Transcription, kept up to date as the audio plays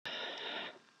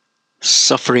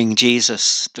Suffering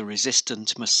Jesus, the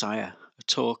Resistant Messiah, a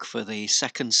talk for the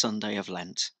second Sunday of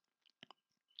Lent.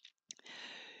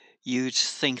 You'd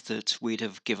think that we'd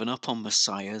have given up on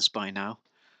messiahs by now,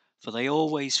 for they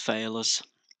always fail us,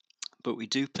 but we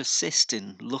do persist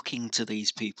in looking to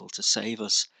these people to save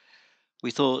us.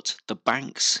 We thought the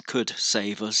banks could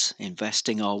save us,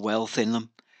 investing our wealth in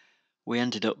them. We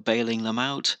ended up bailing them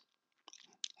out.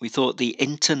 We thought the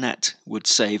internet would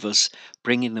save us,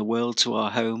 bringing the world to our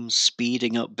homes,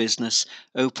 speeding up business,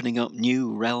 opening up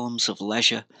new realms of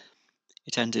leisure.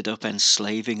 It ended up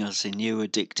enslaving us in new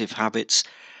addictive habits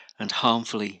and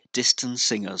harmfully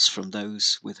distancing us from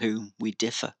those with whom we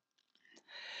differ.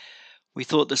 We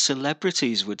thought the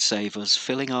celebrities would save us,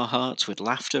 filling our hearts with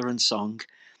laughter and song.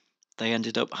 They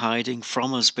ended up hiding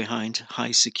from us behind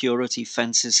high security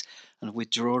fences and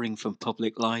withdrawing from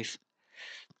public life.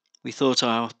 We thought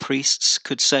our priests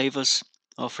could save us,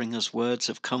 offering us words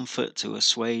of comfort to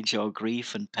assuage our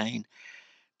grief and pain.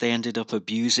 They ended up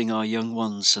abusing our young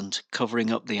ones and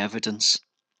covering up the evidence.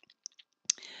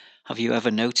 Have you ever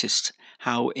noticed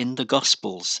how in the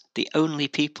Gospels the only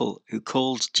people who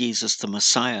called Jesus the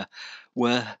Messiah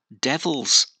were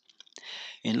devils?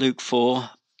 In Luke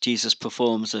 4, Jesus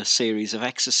performs a series of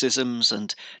exorcisms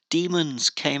and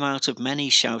demons came out of many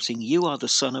shouting, "You are the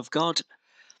Son of God."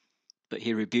 But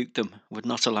he rebuked them, would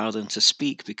not allow them to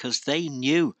speak because they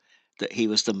knew that he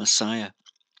was the Messiah.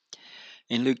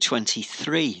 In Luke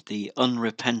 23, the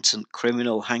unrepentant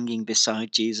criminal hanging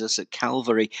beside Jesus at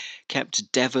Calvary kept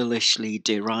devilishly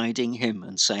deriding him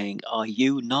and saying, "Are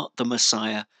you not the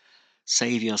Messiah?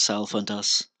 Save yourself and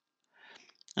us."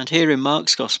 And here in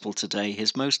Mark's Gospel today,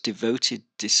 his most devoted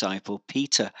disciple,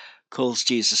 Peter, calls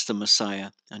Jesus the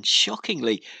Messiah. And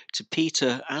shockingly, to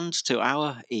Peter and to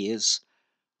our ears,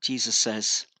 Jesus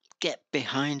says, "Get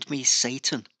behind me,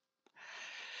 Satan."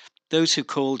 Those who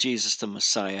call Jesus the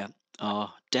Messiah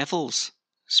are devils,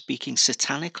 speaking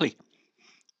satanically.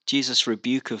 Jesus'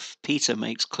 rebuke of Peter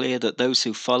makes clear that those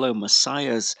who follow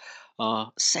messiahs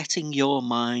are setting your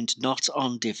mind not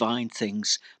on divine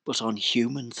things, but on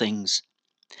human things.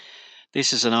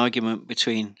 This is an argument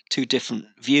between two different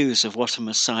views of what a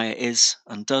messiah is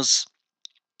and does.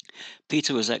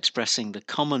 Peter was expressing the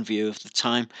common view of the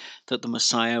time that the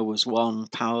Messiah was one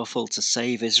powerful to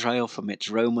save Israel from its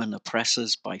Roman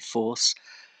oppressors by force.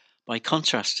 By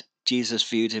contrast, Jesus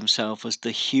viewed himself as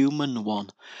the human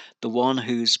one, the one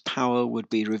whose power would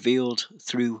be revealed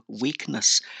through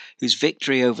weakness, whose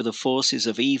victory over the forces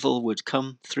of evil would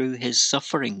come through his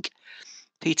suffering.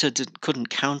 Peter couldn't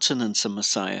countenance a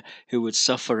Messiah who would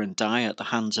suffer and die at the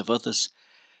hands of others.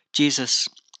 Jesus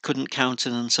couldn't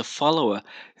countenance a follower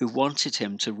who wanted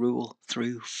him to rule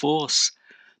through force,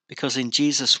 because in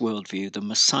Jesus' worldview, the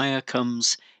Messiah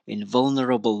comes in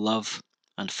vulnerable love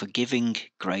and forgiving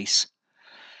grace.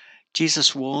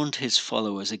 Jesus warned his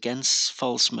followers against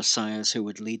false messiahs who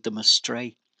would lead them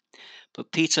astray.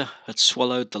 But Peter had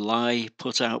swallowed the lie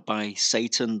put out by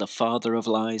Satan, the father of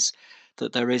lies,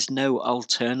 that there is no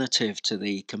alternative to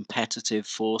the competitive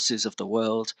forces of the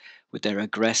world with their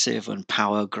aggressive and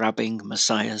power-grabbing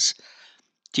messiahs.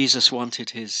 Jesus wanted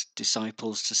his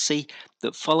disciples to see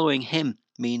that following him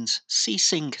means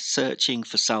ceasing searching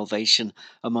for salvation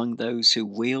among those who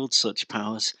wield such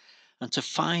powers, and to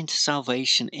find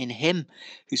salvation in him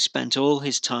who spent all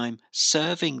his time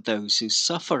serving those who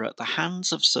suffer at the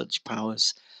hands of such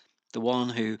powers, the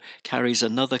one who carries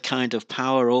another kind of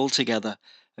power altogether,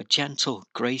 a gentle,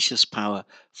 gracious power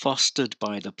fostered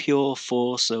by the pure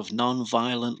force of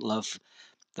non-violent love,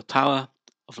 the power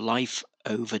of life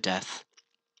over death.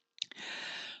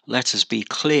 Let us be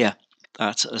clear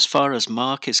that as far as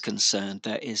Mark is concerned,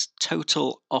 there is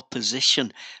total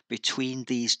opposition between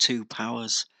these two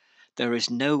powers. There is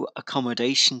no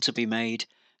accommodation to be made,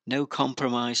 no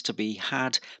compromise to be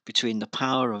had between the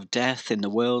power of death in the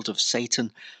world of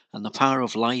Satan and the power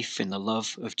of life in the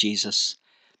love of Jesus.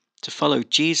 To follow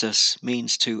Jesus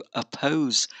means to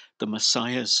oppose the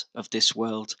messiahs of this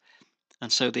world,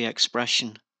 and so the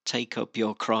expression, "Take up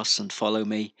your cross and follow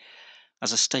me,"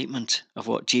 as a statement of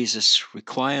what Jesus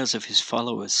requires of his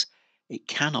followers, it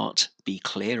cannot be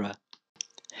clearer.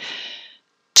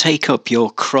 Take up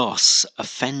your cross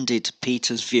offended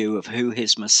Peter's view of who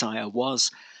his Messiah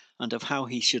was and of how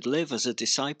he should live as a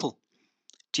disciple.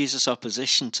 Jesus'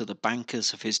 opposition to the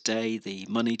bankers of his day, the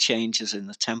money changers in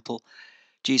the temple,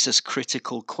 Jesus'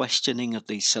 critical questioning of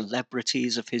the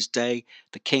celebrities of his day,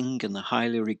 the king and the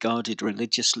highly regarded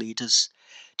religious leaders,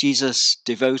 Jesus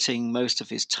devoting most of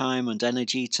his time and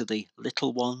energy to the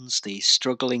little ones, the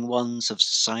struggling ones of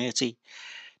society.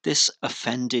 This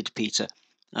offended Peter,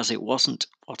 as it wasn't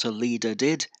what a leader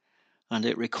did, and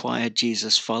it required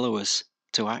Jesus' followers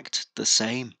to act the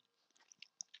same.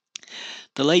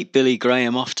 The late Billy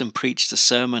Graham often preached a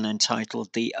sermon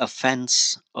entitled The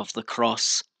Offence of the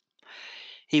Cross.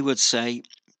 He would say,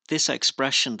 this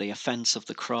expression, the offence of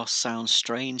the cross, sounds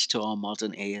strange to our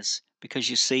modern ears, because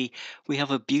you see, we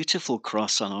have a beautiful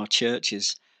cross on our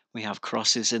churches. We have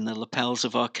crosses in the lapels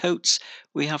of our coats.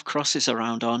 We have crosses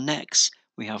around our necks.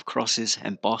 We have crosses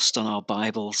embossed on our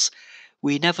Bibles.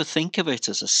 We never think of it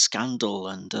as a scandal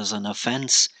and as an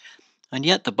offence. And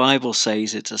yet the Bible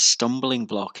says it's a stumbling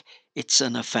block. It's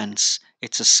an offence.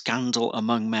 It's a scandal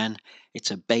among men. It's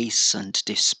a base and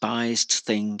despised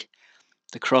thing.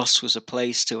 The cross was a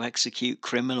place to execute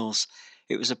criminals.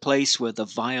 It was a place where the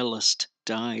vilest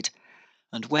died.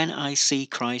 And when I see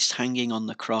Christ hanging on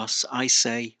the cross, I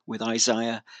say with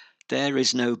Isaiah, there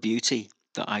is no beauty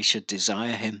that I should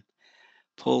desire him.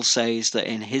 Paul says that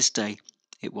in his day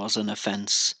it was an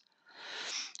offence.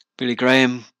 Billy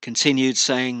Graham continued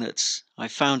saying that I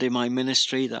found in my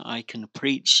ministry that I can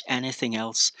preach anything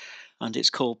else, and it's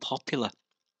called popular.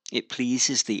 It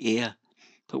pleases the ear.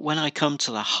 But when I come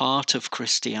to the heart of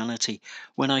Christianity,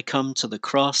 when I come to the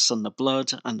cross and the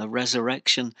blood and the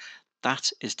resurrection,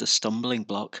 that is the stumbling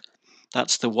block.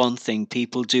 That's the one thing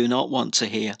people do not want to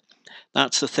hear.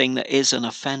 That's the thing that is an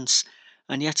offence.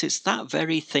 And yet it's that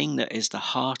very thing that is the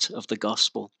heart of the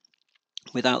gospel.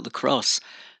 Without the cross,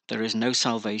 there is no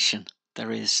salvation.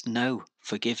 There is no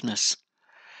forgiveness.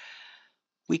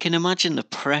 We can imagine the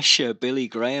pressure Billy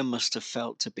Graham must have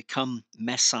felt to become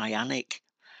messianic,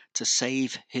 to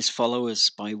save his followers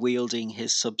by wielding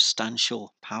his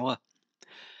substantial power.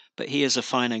 But he is a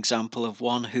fine example of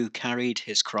one who carried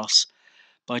his cross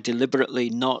by deliberately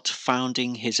not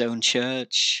founding his own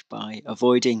church, by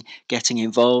avoiding getting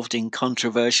involved in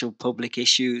controversial public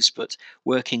issues, but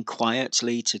working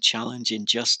quietly to challenge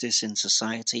injustice in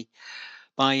society,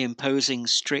 by imposing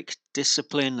strict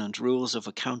discipline and rules of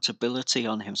accountability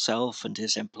on himself and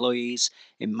his employees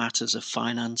in matters of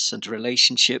finance and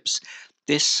relationships.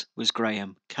 This was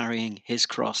Graham carrying his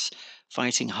cross,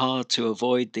 fighting hard to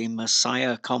avoid the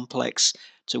Messiah complex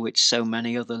to which so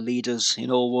many other leaders in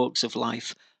all walks of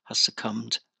life have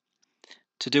succumbed.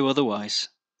 To do otherwise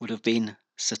would have been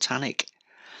satanic.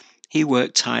 He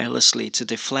worked tirelessly to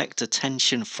deflect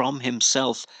attention from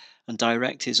himself and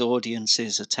direct his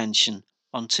audience's attention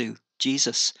onto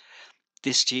Jesus.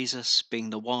 This Jesus being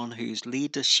the one whose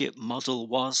leadership model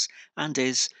was and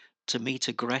is to meet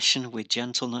aggression with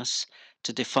gentleness,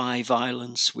 to defy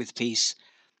violence with peace,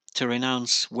 to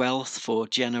renounce wealth for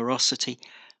generosity,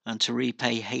 and to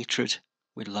repay hatred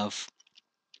with love.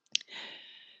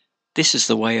 This is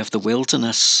the way of the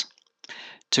wilderness,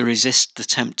 to resist the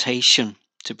temptation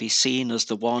to be seen as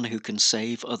the one who can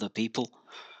save other people.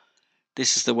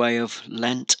 This is the way of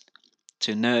Lent,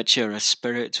 to nurture a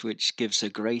spirit which gives a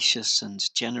gracious and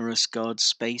generous God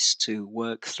space to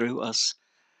work through us.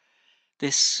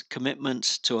 This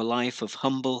commitment to a life of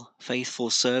humble,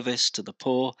 faithful service to the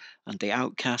poor and the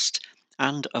outcast,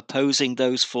 and opposing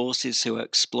those forces who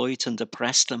exploit and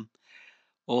oppress them,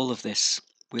 all of this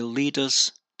will lead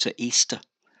us to Easter.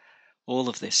 All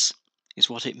of this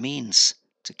is what it means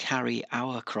to carry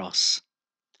our cross.